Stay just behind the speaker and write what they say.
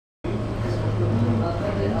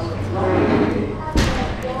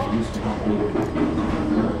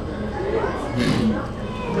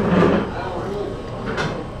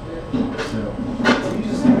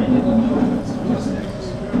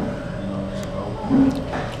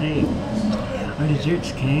Hey, our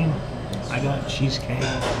desserts came. I got cheesecake.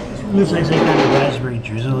 Looks like some kind of raspberry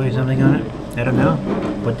drizzle or something on it. I don't know.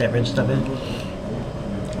 Put that red stuff in.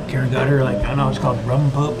 Karen got her, like, I don't know, it's called rum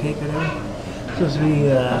pope cake or whatever. It's supposed to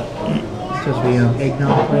be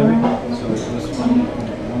eggnog flavor.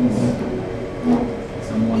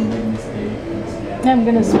 I'm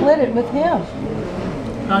gonna split it with him.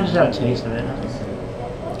 I'll just have a taste of it.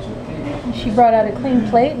 She brought out a clean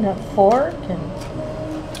plate and a fork and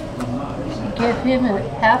give him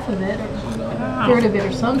half of it or a third of it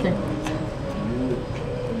or something.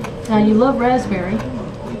 Now you love raspberry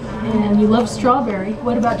and you love strawberry.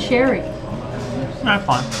 What about cherry? Not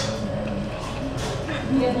fun.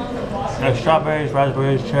 Like strawberries,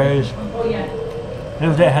 raspberries, cherries. The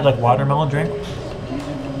other day I had like watermelon drink.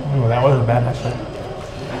 Ooh, that wasn't bad actually.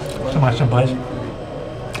 To my place.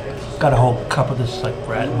 Got a whole cup of this like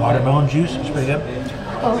watermelon juice. It's pretty good.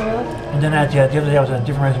 Oh really? And then the other day I was at a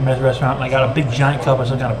different restaurant and I got a big giant cup of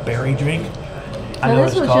some kind of berry drink. Now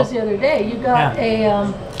this was just the other day. You got a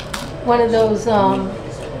one of those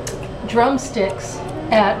drumsticks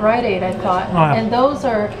at Rite Aid, I thought. Oh, yeah. And those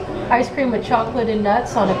are ice cream with chocolate and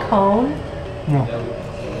nuts on a cone. Yeah.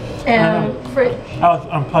 And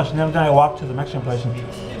plus the other day I walked to the Mexican place and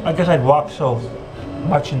I guess I'd walked so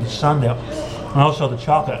much in the sun there. And also the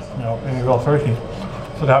chocolate, you know, made me real thirsty.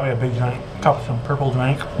 So got me a big giant cup of some purple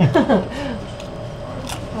drink.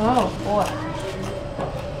 Oh boy.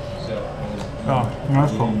 Oh,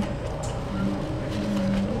 that's cool.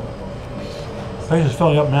 The place is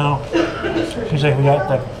filling up now. Seems like we got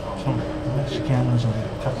like some Mexicans and a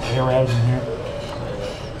couple of Arabs in here.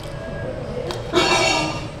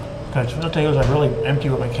 Because the day was like really empty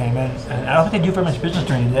when we came in. And I don't think they do very much business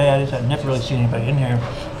during the day. I've never really seen anybody in here.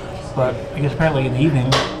 But I guess apparently in the evening,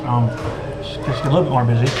 it's a little bit more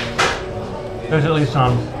busy. There's at least 2, 3,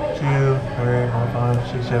 4, 5,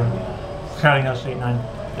 6, 7, counting us 8, 9,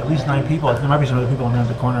 at least 9 people. There might be some other people around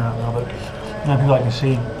the corner, I don't know, but 9 people I can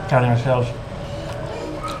see, counting ourselves.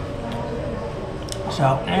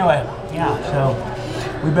 So anyway, yeah, so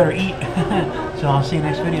we better eat. So I'll see you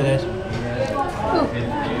next video, guys. Ooh.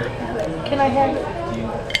 Can I have it?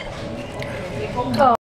 Oh.